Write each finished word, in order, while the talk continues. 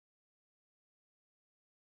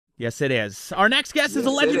Yes, it is. Our next guest is a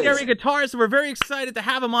Yes, it legendary is. guitarist. We're very excited to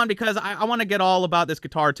have him on because I want to get all about this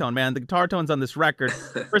guitar tone, man. The guitar tones on this record.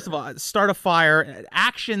 First of all, Start a Fire,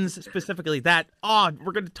 actions specifically.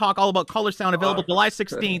 We're going to talk all about Color Sound, available July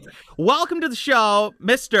 16th. Welcome to the show,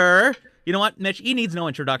 Mr. You know what, Mitch? He needs no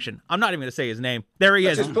introduction. I'm not even going to say his name. There he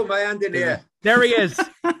is. Just put my hand in here. There he is.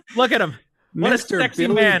 Look at him. What Mr. a sexy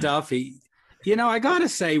Billy man. Duffy. You know, I got to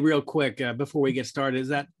say real quick before we get started is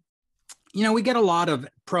that, you know, we get a lot of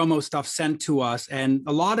promo stuff sent to us, and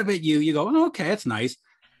a lot of it you go, oh, okay, it's nice.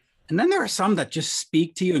 And then there are some that just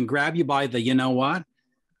speak to you and grab you by the you know what.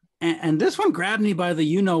 And this one grabbed me by the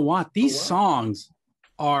you know what. These songs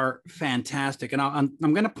are fantastic. And I'm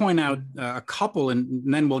going to point out a couple, and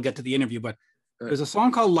then we'll get to the interview. But there's a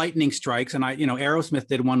song called Lightning Strikes, and Aerosmith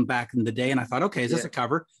did one back in the day, and I thought, okay, is this a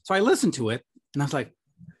cover? So I listened to it, and I was like,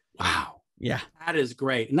 wow, yeah, that is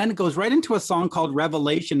great. And then it goes right into a song called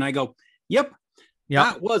Revelation, and I go, Yep.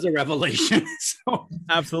 That was a revelation.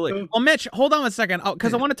 Absolutely. Well, Mitch, hold on a second,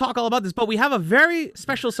 because I want to talk all about this, but we have a very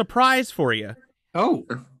special surprise for you. Oh.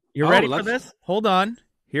 You ready for this? Hold on.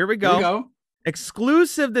 Here we go. Here we go.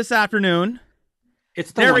 Exclusive this afternoon.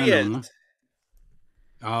 It's there he is.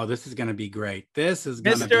 Oh, this is going to be great. This is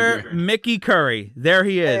going to be Mr. Mickey Curry. There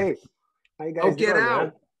he is. Hey, how you guys get doing, out.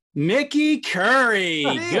 man? Mickey Curry.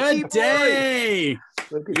 Good day.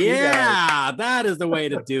 Yeah, that is the way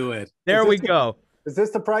to do it. There we go. Is this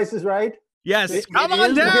the Price is Right? Yes. Come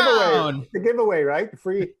on down. The giveaway, right? The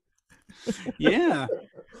free. Yeah.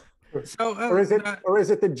 So, or is it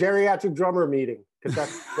the geriatric drummer meeting? Because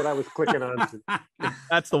that's what I was clicking on to.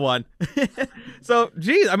 That's the one. So,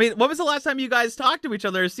 geez, I mean, when was the last time you guys talked to each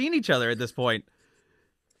other or seen each other at this point?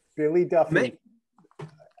 Billy Duffy.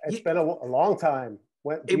 It's been a long time.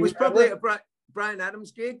 It was probably a Bryan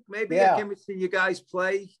Adams gig. Maybe I came to see you guys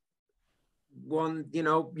play one. You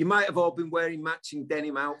know, you might have all been wearing matching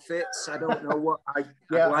denim outfits. I don't know what. I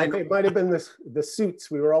think it might have been the suits.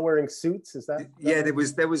 We were all wearing suits. Is that? Yeah, there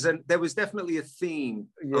was definitely a theme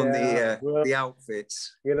on the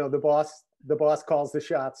outfits. You know, the boss calls the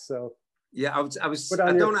shots. So. Yeah, I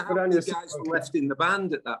don't know how many guys were left in the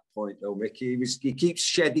band at that point, though, Mickey. He keeps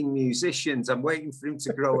shedding musicians. I'm waiting for him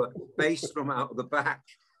to grow a bass drum out of the back.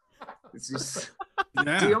 Is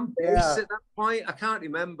he on bass at that point? I can't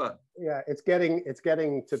remember. Yeah, it's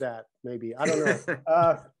getting to that, maybe. I don't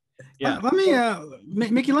know. Let me,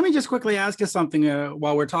 Mickey, let me just quickly ask you something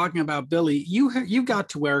while we're talking about Billy. You got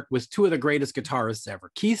to work with two of the greatest guitarists ever.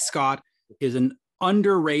 Keith Scott is an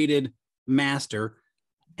underrated master.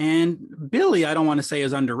 And Billy, I don't want to say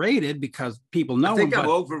is underrated because people know him. I think I'm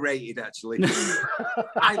overrated, actually.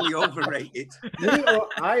 Highly overrated.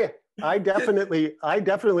 I definitely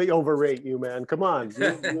overrate you, man. Come on,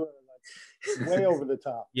 you're like way over the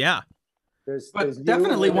top. Yeah, there's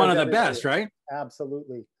definitely one of the best, right?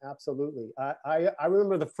 Absolutely. I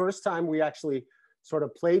remember the first time we actually sort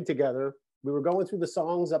of played together. We were going through the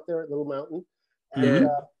songs up there at Little Mountain, and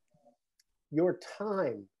your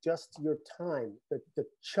time, the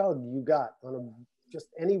chug you got on just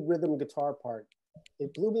any rhythm guitar part,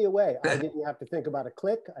 it blew me away. I didn't have to think about a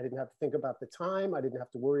click. I didn't have to think about the time. I didn't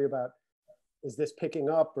have to worry about, is this picking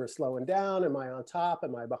up or slowing down? Am I on top?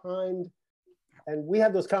 Am I behind? And we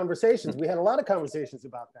had those conversations. We had a lot of conversations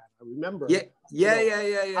about that. I remember. Yeah.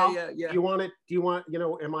 Do you want,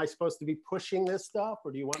 am I supposed to be pushing this stuff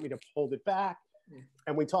or do you want me to hold it back?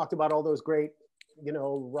 And we talked about all those great,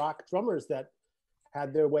 rock drummers that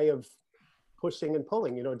had their way of pushing and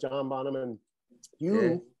pulling, John Bonham, and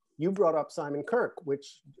you brought up Simon Kirke,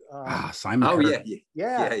 which Simon Kirke.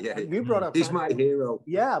 Yeah. You brought up he's Simon. My hero.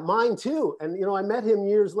 Yeah, mine too. And I met him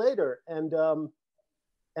years later and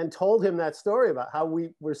told him that story about how we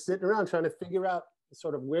were sitting around trying to figure out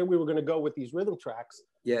sort of where we were going to go with these rhythm tracks.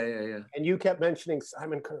 Yeah. And you kept mentioning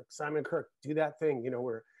Simon Kirke, do that thing,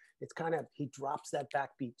 where it's kind of, he drops that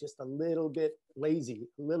backbeat just a little bit lazy,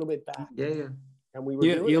 a little bit back. Yeah. And we were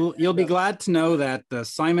you'll be glad to know that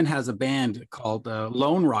Simon has a band called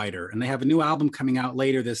Lone Rider, and they have a new album coming out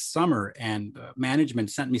later this summer. And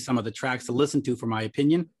management sent me some of the tracks to listen to for my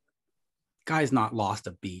opinion. Guy's not lost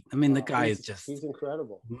a beat. I mean, the guy is just—he's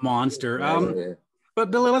incredible, monster.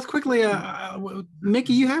 But Billy, let's quickly,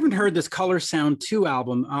 Mickey, you haven't heard this ColourSOUND II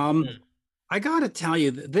album. I got to tell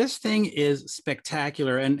you, this thing is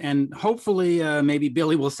spectacular. And hopefully maybe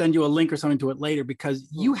Billy will send you a link or something to it later because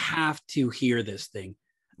you have to hear this thing.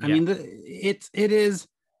 I mean, it is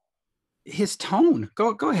his tone.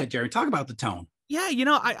 Go ahead, Jerry. Talk about the tone. Yeah, you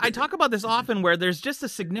know, I talk about this often where there's just a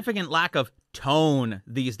significant lack of tone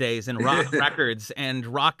these days in rock records and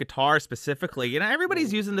rock guitar specifically. You know,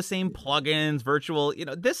 everybody's using the same plugins, virtual. You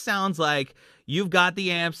know, this sounds like you've got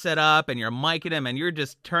the amp set up and you're micing them and you're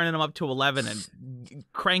just turning them up to 11 and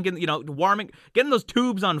cranking, you know, warming, getting those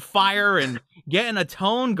tubes on fire and getting a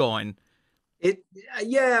tone going.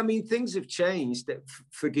 Yeah, I mean, things have changed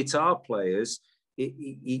for guitar players.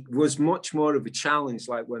 It was much more of a challenge.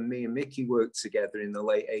 Like when me and Mickey worked together in the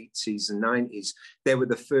late 80s and 90s, they were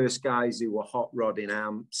the first guys who were hot rodding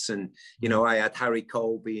amps. And, you know, I had Harry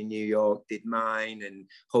Colby in New York, did mine, and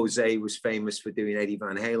Jose was famous for doing Eddie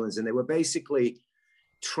Van Halen's. And they were basically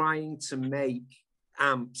trying to make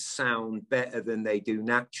amps sound better than they do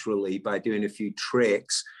naturally by doing a few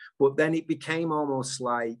tricks. But then it became almost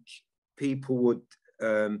like people would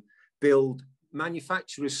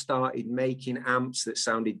manufacturers started making amps that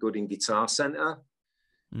sounded good in Guitar Center,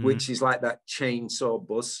 which is like that chainsaw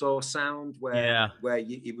buzzsaw sound where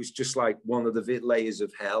it was just like one of the layers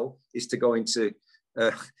of hell is to go into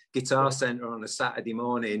Guitar Center on a Saturday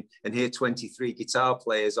morning and hear 23 guitar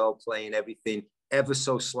players all playing everything ever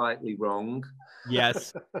so slightly wrong.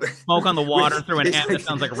 Yes. Smoke on the water through an amp that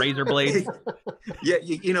sounds like razor blades. Yeah,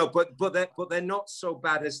 you know, but they're not so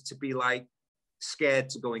bad as to be like scared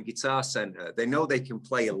to go in Guitar Center. They know they can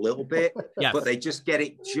play a little bit, but they just get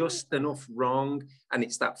it just enough wrong, and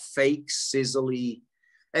it's that fake sizzly.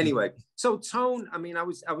 Anyway, so tone. I mean, I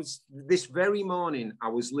was this very morning. I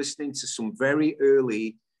was listening to some very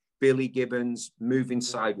early Billy Gibbons, Moving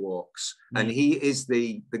Sidewalks, and he is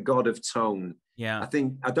the god of tone. Yeah,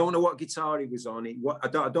 I don't know what guitar he was on.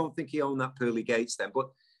 I don't think he owned that Pearly Gates then, but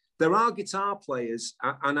there are guitar players,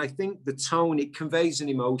 and I think the tone, it conveys an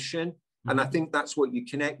emotion. And I think that's what you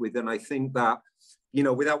connect with. And I think that, you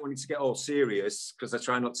know, without wanting to get all serious, because I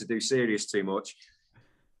try not to do serious too much,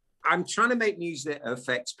 I'm trying to make music that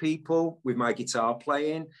affects people with my guitar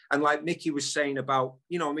playing. And like Mickey was saying about,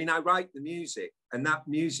 you know, I mean, I write the music, and that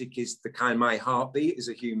music is the kind of my heartbeat as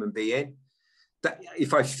a human being. That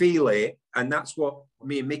if I feel it, and that's what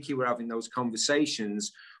me and Mickey were having those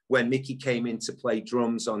conversations when Mickey came in to play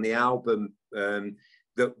drums on the album.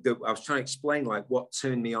 I was trying to explain like what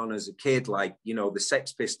turned me on as a kid, like, you know, the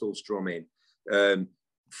Sex Pistols drumming,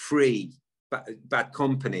 Free, Bad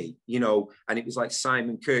Company, you know, and it was like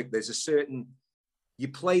Simon Kirke. There's a certain, you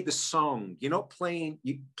play the song, you're not playing,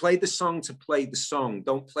 you play the song to play the song.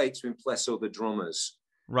 Don't play it to impress other drummers.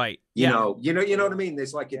 Right. You know what I mean?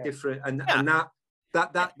 There's like a different, and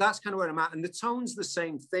that's kind of where I'm at. And the tone's the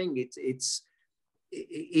same thing.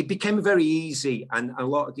 It became very easy, and a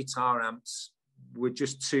lot of guitar amps were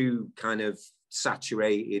just too kind of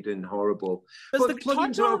saturated and horrible. But the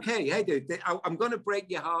plugins are okay. Hey, dude, I'm going to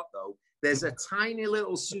break your heart, though. There's a tiny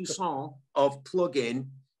little soupçon of plugin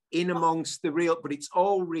in amongst the real, but it's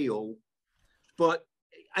all real. But,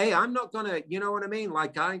 hey, I'm not going to, you know what I mean?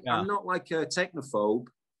 Like, I'm not like a technophobe.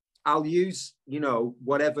 I'll use, you know,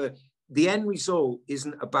 whatever. The end result is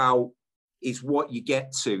what you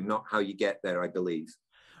get to, not how you get there, I believe.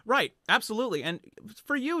 Right, absolutely. And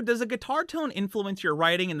for you, does a guitar tone influence your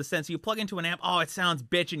writing in the sense you plug into an amp, oh, it sounds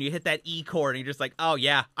bitch, and you hit that E chord, and you're just like, oh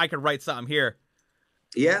yeah, I could write something here.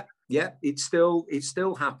 Yeah, it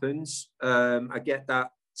still happens. I get that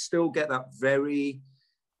very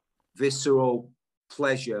visceral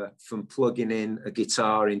pleasure from plugging in a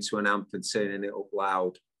guitar into an amp and turning it up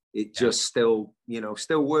loud. It just still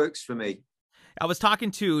works for me. I was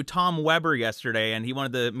talking to Tom Weber yesterday, and he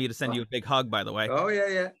wanted me to send you a big hug, by the way. Oh,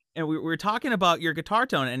 yeah. And we were talking about your guitar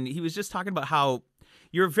tone, and he was just talking about how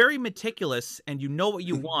you're very meticulous and you know what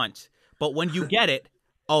you want, but when you get it,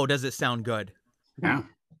 oh, does it sound good? Yeah.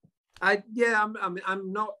 I'm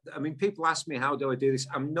not, I mean, people ask me, how do I do this?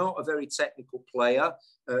 I'm not a very technical player,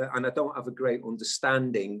 and I don't have a great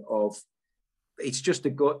understanding of, it's just a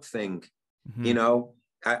gut thing, you know?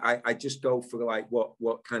 I just go for like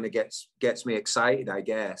what kind of gets me excited, I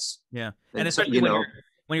guess. Yeah, and especially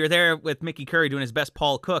when you're there with Mickey Curry doing his best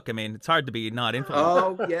Paul Cook. I mean, it's hard to be not influenced.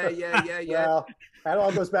 Oh yeah. Well, that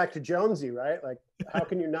all goes back to Jonesy, right? Like, how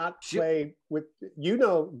can you not play with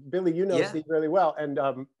Billy? You know Steve really well, and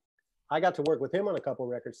I got to work with him on a couple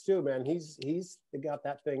of records too. Man, he's got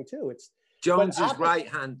that thing too. It's Jonesy's right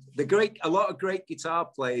hand. A lot of great guitar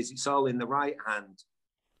players. It's all in the right hand.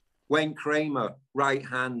 Wayne Kramer, right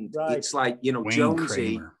hand. Right. It's like, you know,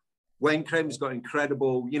 Jonesy. Wayne Kramer's got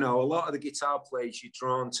incredible, you know, a lot of the guitar players, you're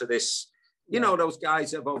drawn to this, you know, those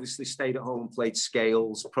guys that have obviously stayed at home and played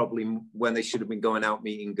scales, probably when they should have been going out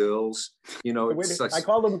meeting girls. You know, I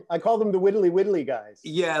call them the whittly guys.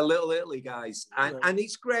 Yeah, little Italy guys. And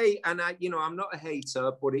it's great. And I'm not a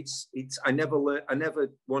hater, but I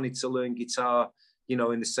never wanted to learn guitar you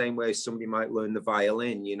know, in the same way somebody might learn the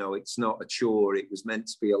violin, you know, it's not a chore. It was meant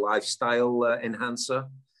to be a lifestyle enhancer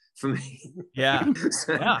for me. Yeah.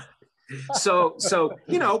 Yeah. So,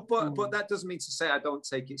 you know, but that doesn't mean to say I don't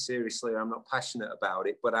take it seriously. I'm not passionate about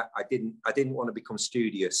it, but I didn't want to become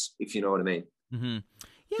studious, if you know what I mean. Mm-hmm.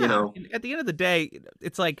 Yeah, you know, at the end of the day,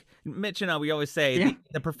 it's like Mitch and I, we always say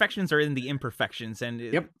the perfections are in the imperfections, and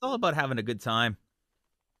it's all about having a good time.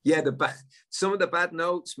 Yeah, some of the bad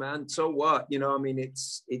notes, man. So what? You know, I mean,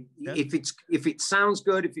 if it sounds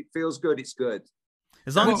good, if it feels good, it's good.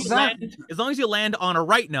 As long as you land on a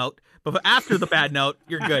right note, but after the bad note,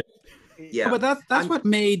 you're good. Yeah, but that's what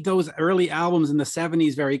made those early albums in the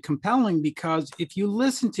 70s very compelling, because if you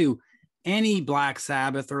listen to any Black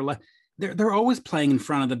Sabbath or they're always playing in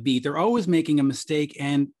front of the beat. They're always making a mistake,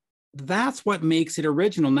 and that's what makes it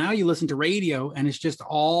original. Now you listen to radio, and it's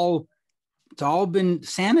all been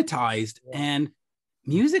sanitized, and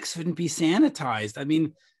music shouldn't be sanitized. I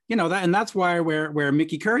mean, you know that, and that's why where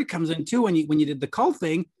Mickey Curry comes in too. When you did the cult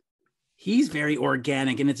thing, he's very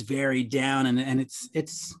organic, and it's very down, and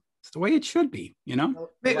it's the way it should be, you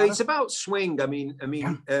know. It's about swing. I mean,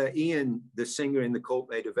 Ian, the singer in the Cult,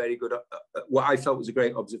 made a very good, what I felt was a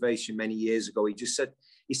great observation many years ago. He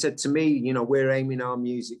said to me, you know, we're aiming our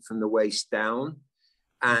music from the waist down,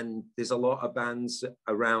 and there's a lot of bands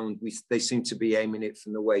around. They seem to be aiming it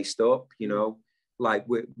from the waist up. You know, like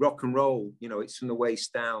with rock and roll, you know, it's from the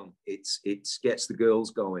waist down. It gets the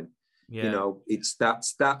girls going. Yeah. You know,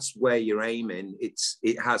 that's where you're aiming.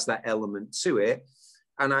 It has that element to it.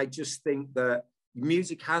 And I just think that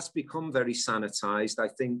music has become very sanitized. I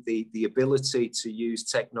think the ability to use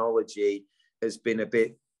technology has been a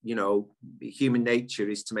bit, you know, human nature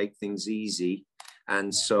is to make things easy.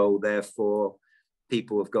 And so therefore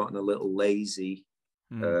people have gotten a little lazy,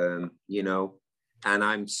 you know, and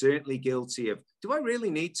I'm certainly guilty of, do I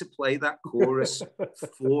really need to play that chorus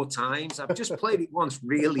 4 times? I've just played it once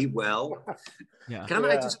really well. Yeah. Can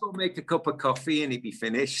I just go make a cup of coffee and it be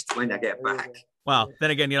finished when I get back? Wow. Then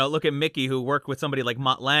again, you know, look at Mickey, who worked with somebody like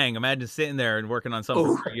Mutt Lange. Imagine sitting there and working on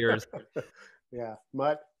something for years. Yeah,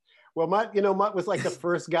 Mutt. Well, Mutt, you know, Mutt was like the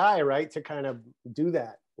first guy, right, to kind of do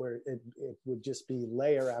that, where it would just be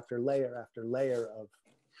layer after layer after layer of.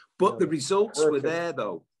 But the results were there,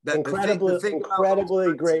 though.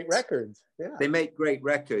 Incredibly great records. Yeah, they make great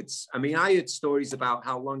records. I mean, I heard stories about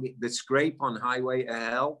how long the scrape on Highway to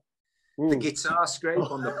Hell. The guitar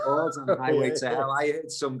scrape on the chords on Highway to Hell. I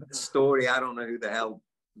heard some story. I don't know who the hell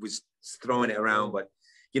was throwing it around, but,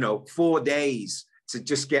 you know, 4 days to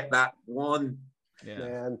just get that one. Yeah.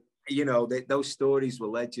 Man. You know, those stories were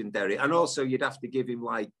legendary. And also you'd have to give him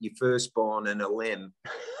like your firstborn and a limb,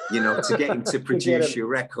 you know, to get him to produce your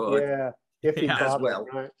record. Yeah. If he as well.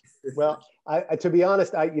 Right? Well, to be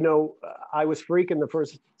honest, I was freaking the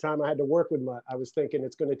first time I had to work with Mutt. I was thinking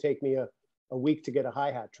it's going to take me a week to get a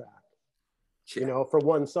hi-hat track. You know, for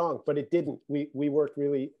one song, but it didn't. We worked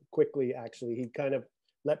really quickly, actually. He kind of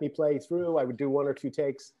let me play through. I would do 1 or 2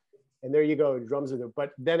 takes, and there you go, drums are there.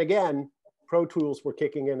 But then again, Pro Tools were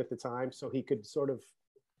kicking in at the time, so he could sort of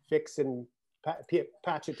fix and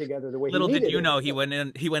patch it together the way Little he needed did you it. know he went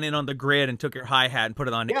in on the grid and took your hi-hat and put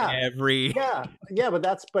it on every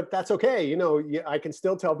but that's okay, you know. I can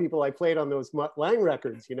still tell people I played on those Mutt Lange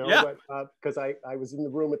records, you know, but because I was in the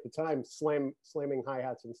room at the time slamming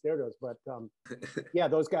hi-hats and snare drums, but yeah,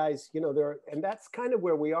 those guys, you know, and that's kind of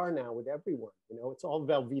where we are now with everyone, you know. It's all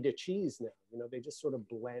Velveeta cheese now, you know. They just sort of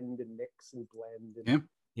blend and mix and blend and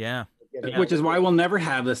Yeah. Which is why we'll never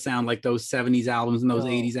have the sound like those 70s albums and those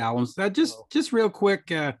 80s albums. That just real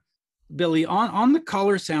quick, Billy, on the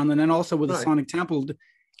color sound, and then also with the Sonic Temple,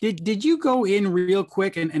 did you go in real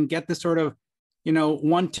quick and get the sort of, you know,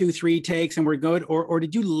 1, 2, 3 takes and we're good, or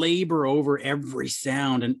did you labor over every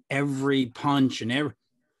sound and every punch and every?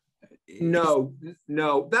 No.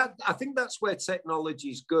 That, I think that's where technology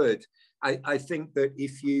is good. I think that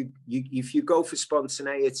if you go for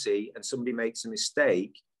spontaneity and somebody makes a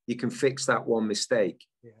mistake, you can fix that one mistake.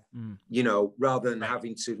 Yeah. You know, rather than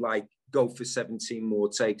having to like go for 17 more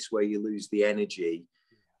takes where you lose the energy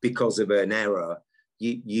because of an error.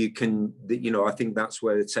 You can, you know, I think that's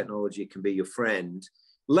where the technology can be your friend.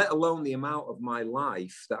 Let alone the amount of my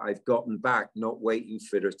life that I've gotten back not waiting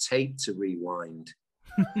for a tape to rewind.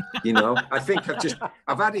 You know, I think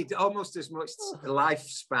I've added almost as much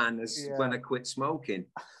lifespan as when I quit smoking.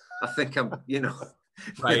 I think I'm, you know,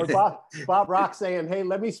 right. Bob Rock saying, "Hey,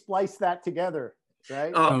 let me splice that together."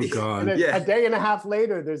 Right? Oh God! And a day and a half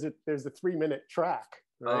later, there's a 3-minute track.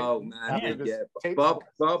 Right? Oh man, yeah. Bob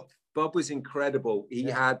was incredible. He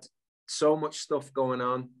had so much stuff going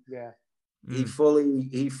on. Yeah. He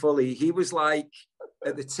was like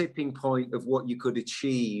at the tipping point of what you could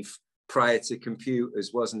achieve prior to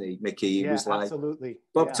computers, wasn't he, Mickey? It was like, absolutely.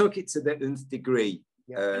 Bob took it to the nth degree.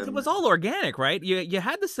 It was all organic, right? You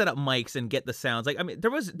had to set up mics and get the sounds. Like, I mean,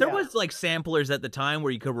 there was like samplers at the time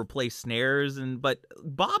where you could replace snares, but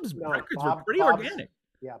Bob's records were pretty organic.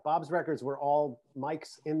 Yeah, Bob's records were all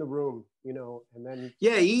mics in the room, you know, and then...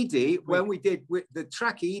 Yeah, Edie, when we did the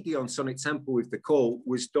track Edie on Sonic Temple with the Cult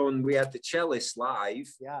was done, we had the cellist live.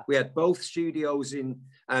 Yeah. We had both studios in,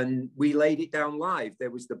 and we laid it down live.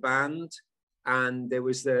 There was the band, and there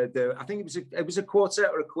was the I think it was a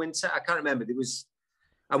quartet or a quintet, I can't remember. There was,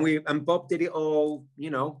 and Bob did it all,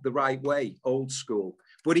 you know, the right way, old school.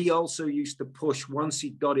 But he also used to push, once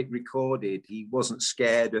he got it recorded, he wasn't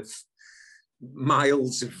scared of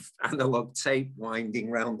miles of analog tape winding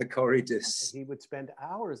around the corridors. He would spend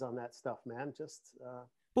hours on that stuff, man. Just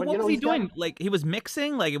but what was he doing? Like, he was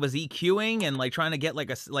mixing, like it was EQing and like trying to get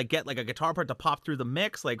like a guitar part to pop through the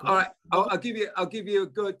mix. Like, all right, I'll give you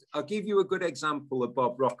a good example of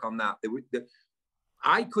Bob Rock on that.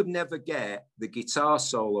 I could never get the guitar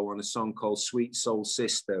solo on a song called Sweet Soul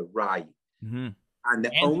Sister right. Mm-hmm. And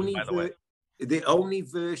the only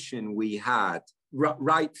version we had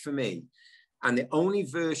right for me, and the only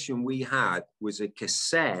version we had was a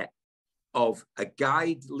cassette of a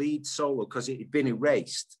guide lead solo, because it had been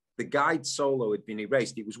erased. The guide solo had been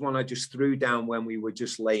erased. It was one I just threw down when we were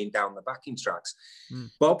just laying down the backing tracks.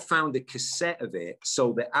 Bob found a cassette of it.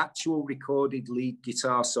 So the actual recorded lead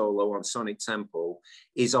guitar solo on Sonic Temple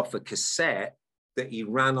is off a cassette that he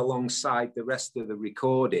ran alongside the rest of the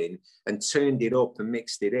recording and turned it up and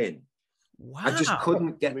mixed it in. Wow. I just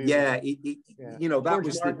couldn't get, you know, that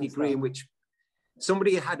was the degree in which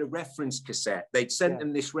somebody had a reference cassette. They'd sent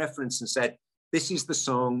them this reference and said, this is the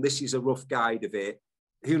song, this is a rough guide of it.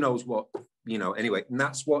 Who knows what, you know, anyway. And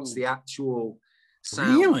that's what's the actual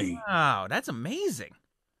sound. Really? Wow, that's amazing.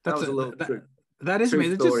 That is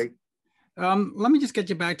amazing. Story. Let me just get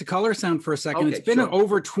you back to ColourSound for a second. Okay, it's been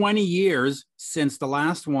over 20 years since the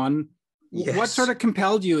last one. Yes. What sort of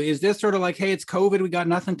compelled you? Is this sort of like, hey, it's COVID, we got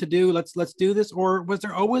nothing to do, let's do this? Or was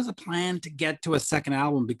there always a plan to get to a second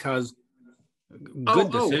album? Because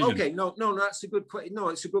decision. Okay, no, that's a good question. No,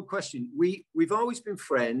 it's a good question. We've always been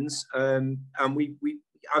friends, and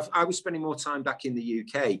I was spending more time back in the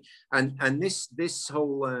UK, and this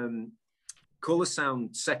whole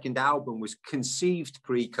ColourSound second album was conceived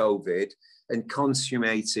pre-COVID and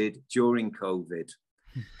consummated during COVID.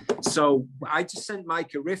 So I just sent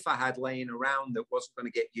Mike a riff I had laying around that wasn't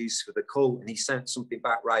going to get used for the Cult, and he sent something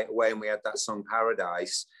back right away, and we had that song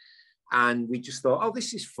Paradise. And we just thought, oh,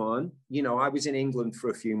 this is fun. You know, I was in England for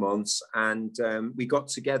a few months, and we got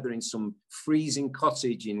together in some freezing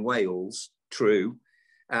cottage in Wales, true.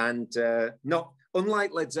 And not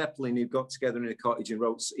unlike Led Zeppelin, who got together in a cottage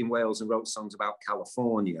in Wales and wrote songs about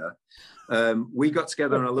California. We got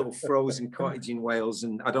together in a little frozen cottage in Wales,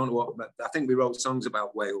 and I don't know what, but I think we wrote songs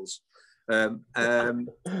about Wales. And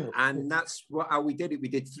that's how we did it. We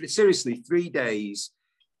did seriously 3 days.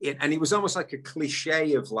 And it was almost like a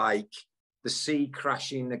cliche of like the sea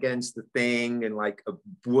crashing against the thing and like a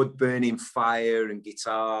wood burning fire and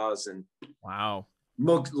guitars and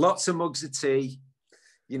lots of mugs of tea,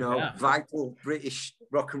 you know, vital British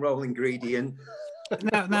rock and roll ingredient.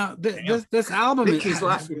 Now this album Mickey's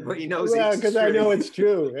laughing, but he knows it's because I know it's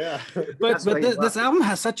true. Yeah. But this album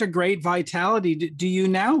has such a great vitality. Do you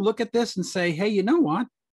now look at this and say, hey, you know what?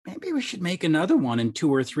 Maybe we should make another one in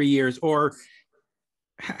 2 or 3 years? Or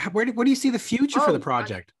where do you see the future for the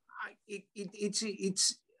project? It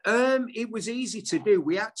was easy to do.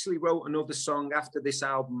 We actually wrote another song after this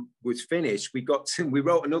album was finished. We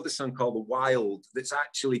wrote another song called The Wild that's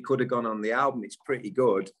actually could have gone on the album. It's pretty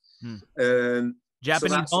good.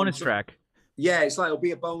 Japanese bonus track. Yeah, it's like it'll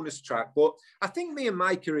be a bonus track. But I think me and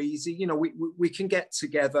Mike are easy. You know, we can get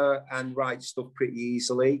together and write stuff pretty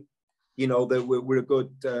easily. You know, that we're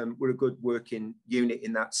a good working unit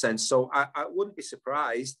in that sense. So I wouldn't be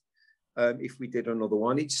surprised if we did another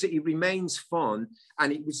one. It remains fun,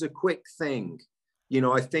 and it was a quick thing. You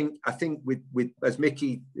know, I think with as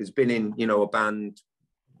Mickey has been in, you know, a band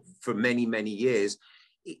for many years,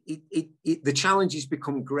 the challenges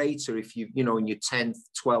become greater if you know in your 10th,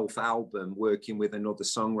 12th album working with another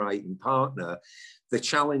songwriting partner. The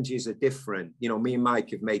challenges are different. You know, me and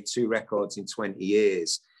Mike have made 2 records in 20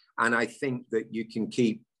 years. And I think that you can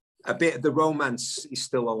keep a bit of the romance is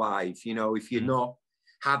still alive, you know, if you're not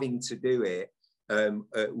having to do it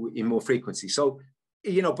in more frequency. So,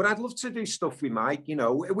 you know, but I'd love to do stuff with Mike, you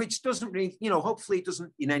know, which doesn't really, you know, hopefully it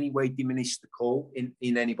doesn't in any way diminish the Cult in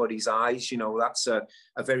anybody's eyes. You know, that's a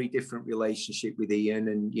very different relationship with Ian,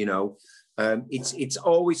 and, you know, it's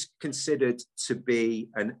always considered to be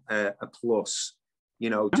a plus, you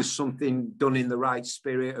know, just something done in the right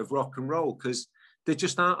spirit of rock and roll, because there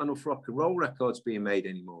just aren't enough rock and roll records being made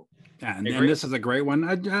anymore. And this is a great one.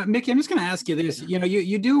 Mickey, I'm just going to ask you this. You know,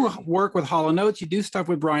 you do work with Hall & Oates, you do stuff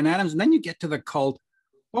with Bryan Adams, and then you get to the Cult.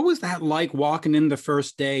 What was that like walking in the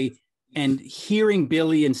first day and hearing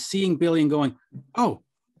Billy and seeing Billy and going, oh,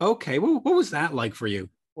 okay, well, what was that like for you?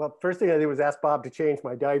 Well, first thing I did was ask Bob to change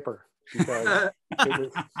my diaper, because it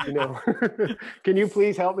was, you know, can you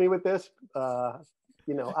please help me with this?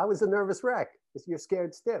 You know, I was a nervous wreck. You're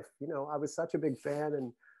scared stiff. You know, I was such a big fan,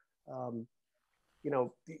 and you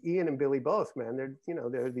know, Ian and Billy both, man. They're, you know,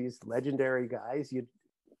 they're these legendary guys. You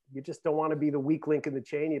just don't want to be the weak link in the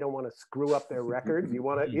chain. You don't want to screw up their record. You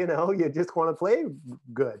want to, you know, you just want to play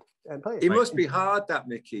good and play. It must be hard, that,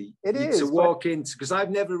 Mickey. It is to walk into, because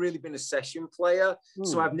I've never really been a session player,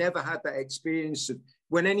 so I've never had that experience of,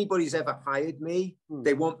 when anybody's ever hired me,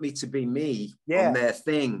 they want me to be me on their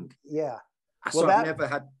thing. Yeah. So I've never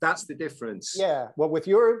had, that's the difference. Yeah. Well, with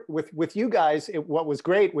you guys, what was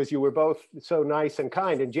great was you were both so nice and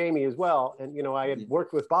kind, and Jamie as well. And, you know, I had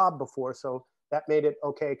worked with Bob before, so that made it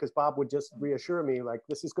okay, because Bob would just reassure me, like,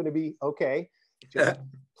 this is going to be okay. Just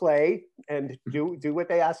play and do what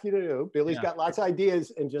they ask you to do. Billy's got lots of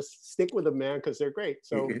ideas, and just stick with them, man, because they're great.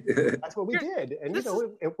 So that's what we did. And, you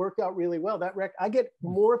know, it worked out really well. I get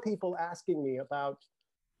more people asking me about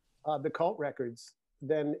the Cult records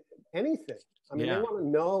than anything. I mean, they want to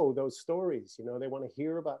know those stories, you know, they want to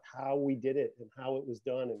hear about how we did it and how it was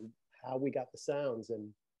done and how we got the sounds and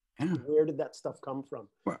where did that stuff come from.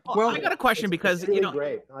 Well, I got a question, because, really, you know,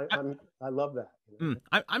 great. I love that. You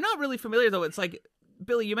know? I'm not really familiar, though. It's like,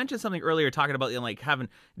 Billy, you mentioned something earlier talking about, you know, like having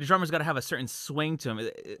the drummer's got to have a certain swing to him.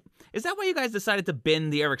 Is that why you guys decided to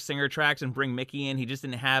bin the Eric Singer tracks and bring Mickey in? He just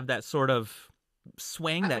didn't have that sort of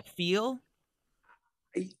swing, that feel?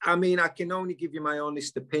 I mean, I can only give you my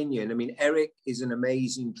honest opinion. I mean, Eric is an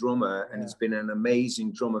amazing drummer, and he's been an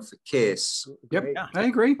amazing drummer for Kiss. Yep, I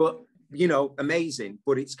agree. But, you know, amazing.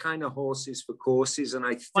 But it's kind of horses for courses. And I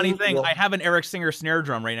think funny thing, I have an Eric Singer snare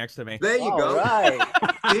drum right next to me. There you go. Right.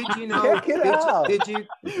 Did you know? Did you?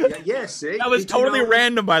 Yeah, see? That was totally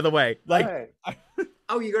random, by the way. Like, right.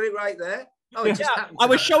 Oh, you got it right there. Oh, it just happened. I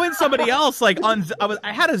was showing somebody else, like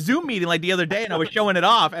I had a Zoom meeting like the other day, and I was showing it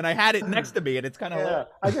off, and I had it next to me, and it's kind of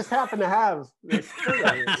I just happen to have this.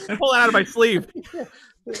 I pull it out of my sleeve.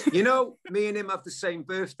 You know, me and him have the same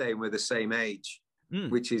birthday, and we're the same age,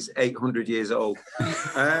 which is 800 years old.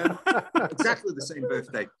 Exactly the same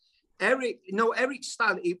birthday. Eric's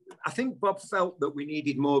style, I think Bob felt that we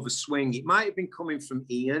needed more of a swing. It might have been coming from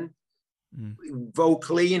Ian.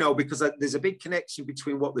 Vocally, you know, because there's a big connection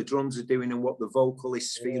between what the drums are doing and what the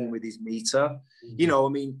vocalist's feeling with his meter. You know, I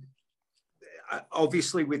mean,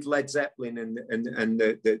 obviously with Led Zeppelin and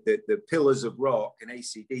the pillars of rock and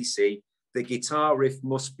AC/DC, the guitar riff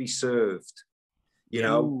must be served. You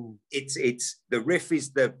know, it's the riff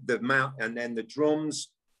is the mount, and then the drums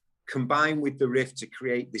combine with the riff to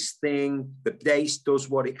create this thing. The bass does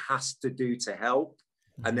what it has to do to help,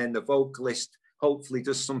 and then the vocalist hopefully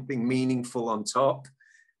does something meaningful on top.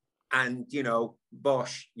 And, you know,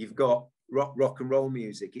 bosh, you've got rock and roll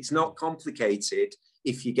music. It's not complicated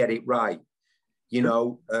if you get it right, you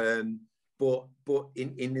know. But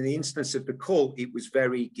in the instance of the Cult, it was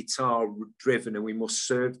very guitar driven, and we must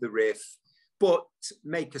serve the riff, but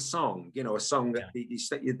make a song, you know, a song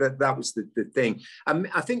that was the thing.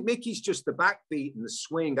 I think Mickey's just the backbeat and the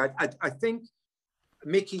swing. I think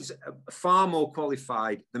Mickey's far more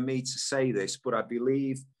qualified than me to say this, but I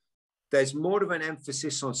believe there's more of an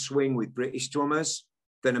emphasis on swing with British drummers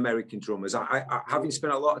than American drummers. I having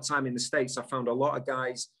spent a lot of time in the States, I found a lot of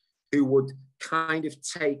guys who would kind of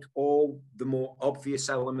take all the more obvious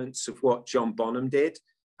elements of what John Bonham did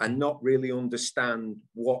and not really understand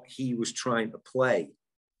what he was trying to play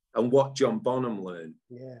and what John Bonham learned.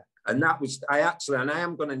 Yeah. And that was, I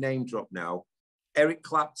am going to name drop now, Eric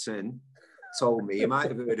Clapton told me, you might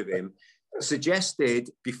have heard of him, suggested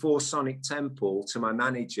before Sonic Temple to my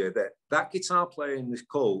manager that guitar player in the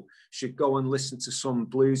Cult should go and listen to some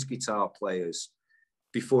blues guitar players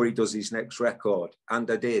before he does his next record.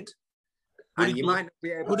 And I did. And you might not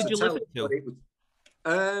be able to tell it, but it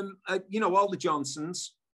was, you know, all the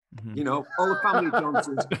Johnsons, you know, all the family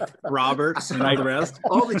Johnsons. Robert and all the rest.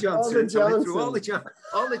 All the Johnsons. I went through all the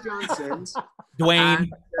Johnsons. Dwayne.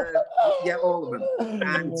 And, yeah, all of them.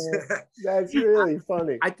 And that's really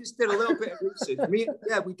funny. I just did a little bit of research.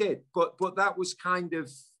 Yeah, we did. But that was kind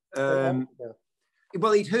of,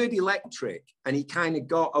 well, he'd heard Electric, and he kind of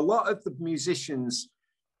got a lot of the musicians,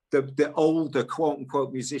 the older quote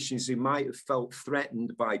unquote musicians who might have felt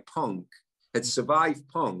threatened by punk, had survived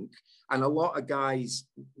punk, and a lot of guys,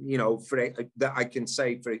 you know, for it, that I can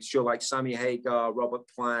say for it, sure, like Sammy Hagar, Robert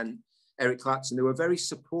Plant, Eric Clapton, they were very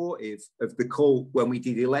supportive of the Cult when we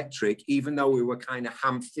did electric, even though we were kind of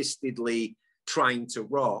ham-fistedly trying to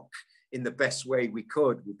rock in the best way we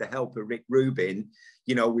could with the help of Rick Rubin.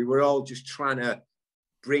 You know, we were all just trying to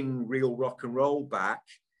bring real rock and roll back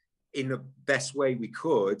in the best way we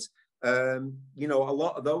could. You know, a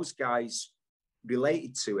lot of those guys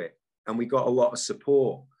related to it, and we got a lot of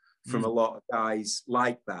support from a lot of guys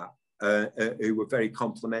like that, who were very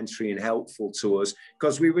complimentary and helpful to us,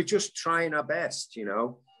 because we were just trying our best, you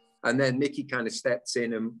know. And then Mickey kind of stepped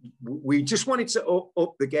in, and we just wanted to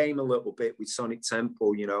up the game a little bit with Sonic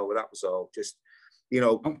Temple, you know. That was all. Just, you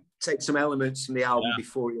know, take some elements from the album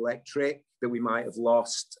before Electric that we might have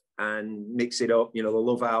lost and mix it up, you know, the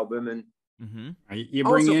Love album. And you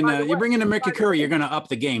bring in a Mickey Curry, you're going to up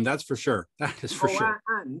the game. That's for sure. That is for sure.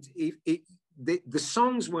 And the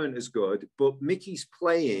songs weren't as good, but Mickey's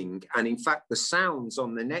playing, and in fact, the sounds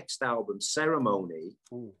on the next album, Ceremony,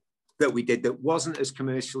 that we did that wasn't as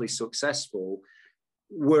commercially successful,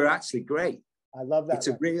 were actually great. I love that. It's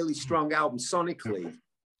a really strong album sonically.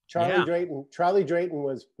 Charlie Drayton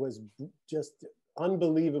was just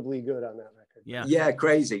unbelievably good on that record. Yeah,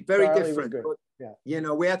 crazy. Very Charlie different. But, you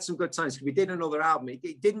know, we had some good times. We did another album.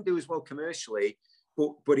 It didn't do as well commercially,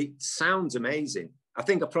 but it sounds amazing. I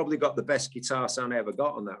think I probably got the best guitar sound I ever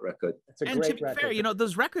got on that record. It's a and great to be record. fair, you know,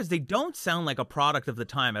 those records, they don't sound like a product of the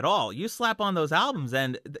time at all. You slap on those albums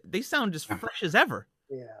and they sound just fresh as ever.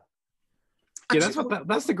 Yeah. Yeah,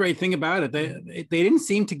 that's the great thing about it. They didn't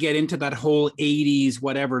seem to get into that whole 80s,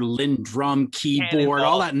 whatever, Linn drum, keyboard,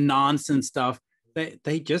 all that nonsense stuff.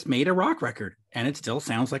 They just made a rock record, and it still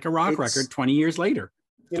sounds like a rock record 20 years later.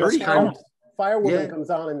 You know, Firewoman comes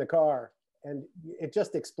on in the car, and it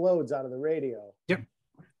just explodes out of the radio. Yep.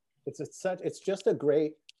 It's just a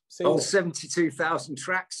great single. All 72,000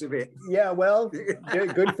 tracks of it. Yeah, well,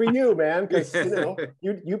 good for you, man, because you know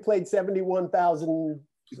you played 71,000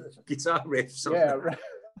 guitar riffs. Yeah, right.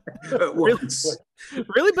 At once.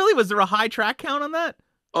 Really, Billy? Was there a high track count on that?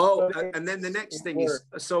 Oh, and then the next thing is,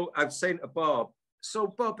 so I've saying to Bob, so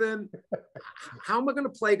Bob, how am I going to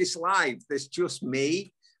play this live? There's just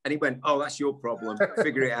me. And he went, oh, that's your problem.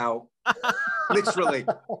 Figure it out. Literally.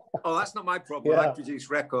 Oh, that's not my problem. I produce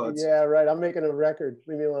records. Yeah, right. I'm making a record.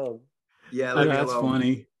 Leave me alone. Yeah, leave me alone. That's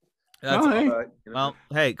funny. That's well,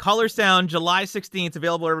 hey, ColourSOUND, July 16th,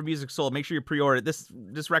 available wherever music sold. Make sure you pre-order it.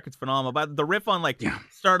 This record's phenomenal. But the riff on like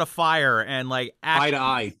Start a Fire and like Eye to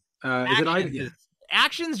Eye. Is it Eye? Yeah.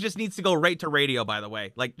 Actions just needs to go right to radio, by the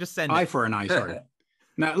way. Like, just send Eye for an Eye, sorry.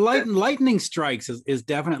 Now, Lightning Strikes is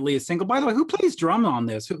definitely a single. By the way, who plays drum on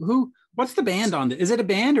this? What's the band on this? Is it a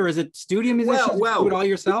band or is it studio musicians? Well, do it all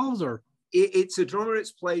yourselves, or? It's a drummer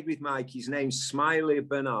that's played with Mike. His name's Smiley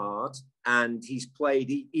Bernard, and he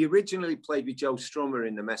originally played with Joe Strummer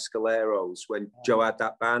in the Mescaleros when Joe had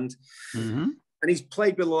that band. And he's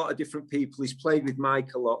played with a lot of different people. He's played with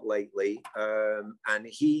Mike a lot lately, and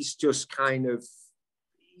he's just kind of,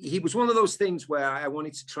 he was one of those things where I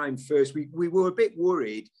wanted to try and first, we were a bit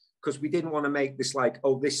worried because we didn't want to make this like,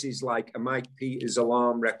 oh, this is like a Mike Peters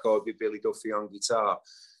Alarm record with Billy Duffy on guitar.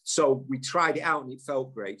 So we tried it out and it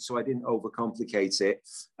felt great. So I didn't overcomplicate it.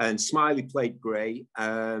 And Smiley played great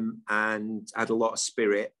and had a lot of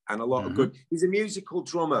spirit and a lot of good. He's a musical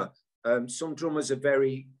drummer. Some drummers are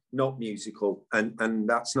very not musical, and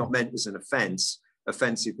that's not meant as an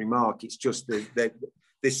offensive remark. It's just that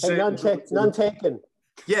there's none taken.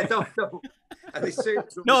 Yeah, no.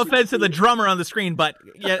 No offense to the drummer on the screen, but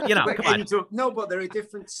yeah, you know. No, but there are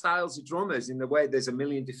different styles of drummers in the way there's a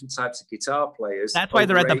million different types of guitar players. That's why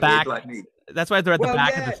they're at the back. Like me. That's why they're at the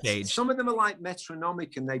back of the stage. Some of them are like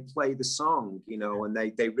metronomic and they play the song, you know, and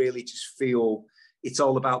they really just feel it's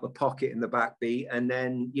all about the pocket and the backbeat. And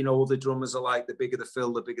then, you know, all the drummers are like, the bigger the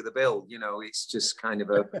fill, the bigger the bill. You know, it's just kind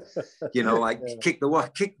of a, you know, like kick the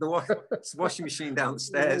washing machine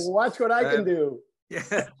downstairs. Watch what I can do.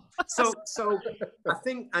 Yeah. So I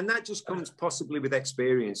think, and that just comes possibly with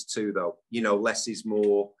experience too, though. You know, less is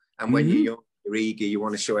more. And when you're young, you're eager, you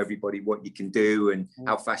want to show everybody what you can do and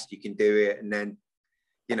how fast you can do it. And then,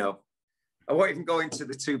 you know, I won't even go into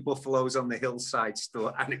the two buffaloes on the hillside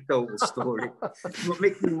anecdotal story. But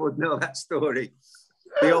Mickey would know that story.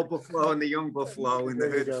 The old buffalo and the young buffalo and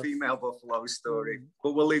the female buffalo story.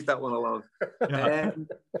 But we'll leave that one alone.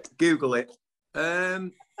 Google it.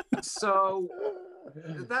 So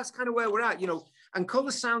that's kind of where we're at, you know. And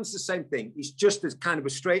ColourSOUND's the same thing. It's just as kind of a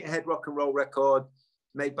straight ahead rock and roll record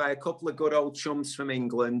made by a couple of good old chums from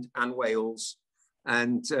England and Wales.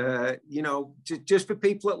 And, you know, just for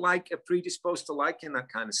people that are predisposed to liking that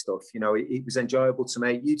kind of stuff, you know, it was enjoyable to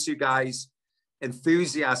make. You two guys'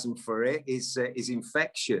 enthusiasm for it is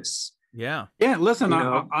infectious. Yeah. Yeah. Listen,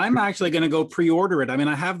 I'm actually going to go pre-order it. I mean,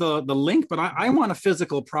 I have the link, but I want a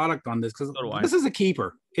physical product on this because this is a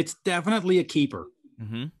keeper. It's definitely a keeper.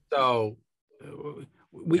 Mm-hmm. So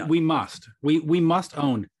we must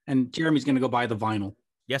own. And Jeremy's going to go buy the vinyl.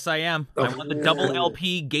 Yes, I am. I want the double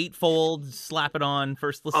LP gatefold, slap it on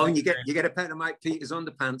first listen. Oh, and you get a pair of Mike Peters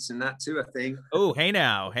underpants in that too, I think. Oh, hey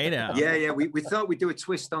now. Yeah. We thought we'd do a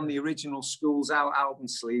twist on the original Schools Out album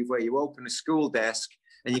sleeve where you open a school desk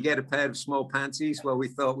and you get a pair of small panties. Well, we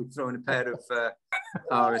thought we'd throw in a pair of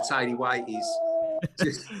our tidy whiteys.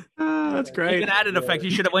 That's great. An added effect. You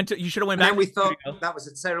should have went back. And we thought that was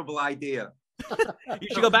a terrible idea. You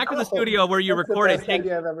should go back to the studio where you recorded. Take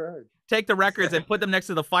I've ever heard. Take the records and put them next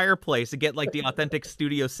to the fireplace to get like the authentic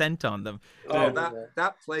studio scent on them. Oh,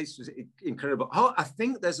 that place was incredible. Oh, I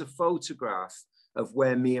think there's a photograph of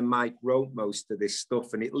where me and Mike wrote most of this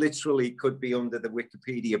stuff, and it literally could be under the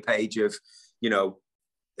Wikipedia page of, you know,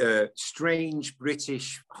 strange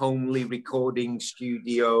British homely recording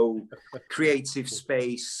studio, creative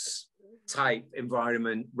space type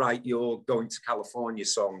environment. Right, you're going to California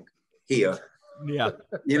song here. Yeah,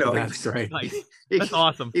 you know, that's great. Nice. That's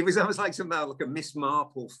awesome. It was almost like something like a Miss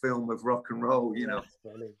Marple film of rock and roll, you know.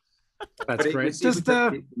 That's great. It was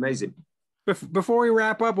amazing. Before we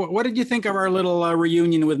wrap up, what did you think of our little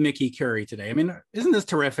reunion with Mickey Curry today? I mean, isn't this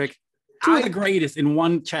terrific? Two of the greatest in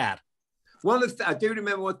one chat. I do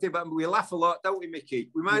remember one thing about we laugh a lot, don't we, Mickey?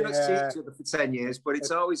 We might not see each other for 10 years, but it's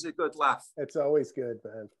always a good laugh. It's always good,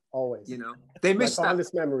 man. Always. You know, they missed my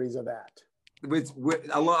fondest memories of that. With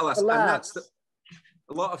a lot of laughs. And that's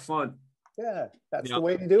a lot of fun. Yeah, that's the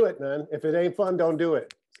way to do it, man. If it ain't fun, don't do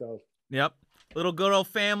it. So. Yep. Little good old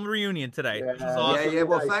family reunion today. Yeah, This is awesome. Yeah.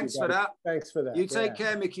 Well, thanks for that. Thanks for that. You take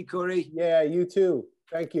care, Mickey Curry. Yeah, you too.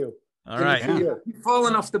 Thank you. All right. You've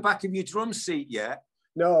fallen off the back of your drum seat yet?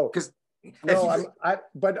 No.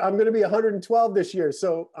 But I'm going to be 112 this year,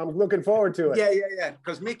 so I'm looking forward to it. Yeah.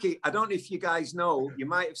 Because Mickey, I don't know if you guys know, you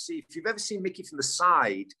might have seen, if you've ever seen Mickey from the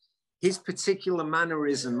side, his particular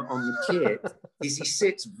mannerism on the kit is he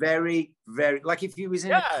sits very, very, like if he was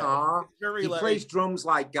in a car, he plays drums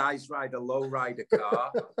like guys ride a lowrider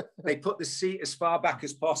car. They put the seat as far back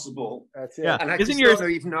as possible. That's it. Yeah. And I just don't know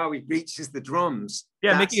even how he reaches the drums.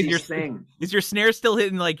 Yeah, that's Mickey, is your snare still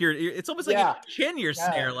hitting like it's almost like your chin, your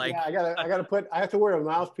snare. Like I have to wear a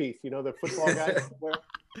mouthpiece, you know, the football guys.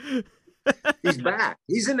 He's back.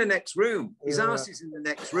 He's in the next room. His ass is in the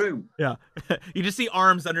next room. Yeah. You just see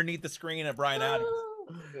arms underneath the screen at Bryan Adams.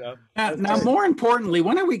 Yeah. Now, more importantly,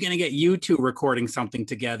 when are we going to get you two recording something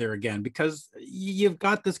together again? Because you've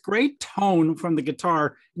got this great tone from the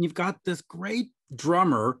guitar, and you've got this great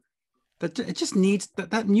drummer that it just needs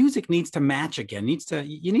that music needs to match again.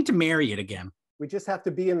 You need to marry it again. We just have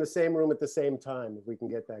to be in the same room at the same time if we can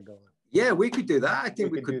get that going. Yeah, we could do that. I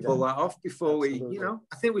think we could pull that off before we,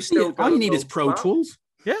 I think we still all you need is Pro Tools.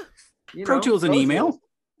 Yeah. Pro Tools and email.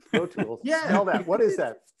 Pro Tools. Yeah. Tell that. What is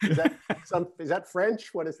that? Is that French?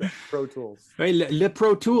 What is that? Pro Tools. Right, Le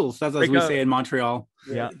Pro Tools. That's as we say in Montreal.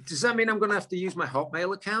 Yeah. Does that mean I'm going to have to use my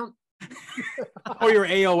Hotmail account? Or your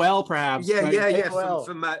AOL, perhaps? Yeah, right? yeah.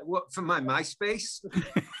 For my MySpace.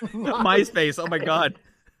 MySpace. Oh my God.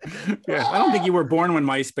 Yeah, I don't think you were born when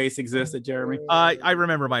MySpace existed, Jeremy. I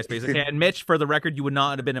remember MySpace. Okay, and Mitch, for the record, you would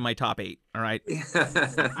not have been in my top 8. All right. There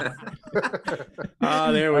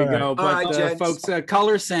we go. But right, folks,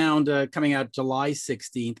 ColourSound coming out July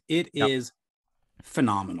 16th. It is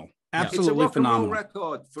phenomenal. Absolutely it's a rock and roll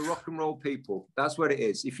record for rock and roll people. That's what it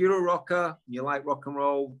is. If you're a rocker, you like rock and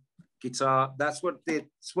roll guitar, that's what the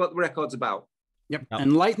record's about. Yep.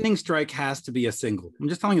 And Lightning Strike has to be a single. I'm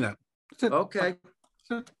just telling you that. That's it. Okay.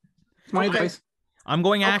 It's my advice. I'm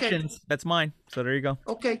going actions. That's mine. So there you go.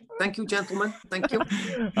 Okay. Thank you, gentlemen. Thank you.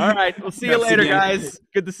 All right. We'll see you later, guys.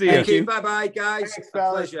 Good to see you. Thank you. Bye-bye, guys. Thanks,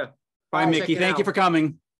 pleasure. Bye, Mickey. Thank you for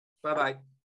coming. Bye-bye.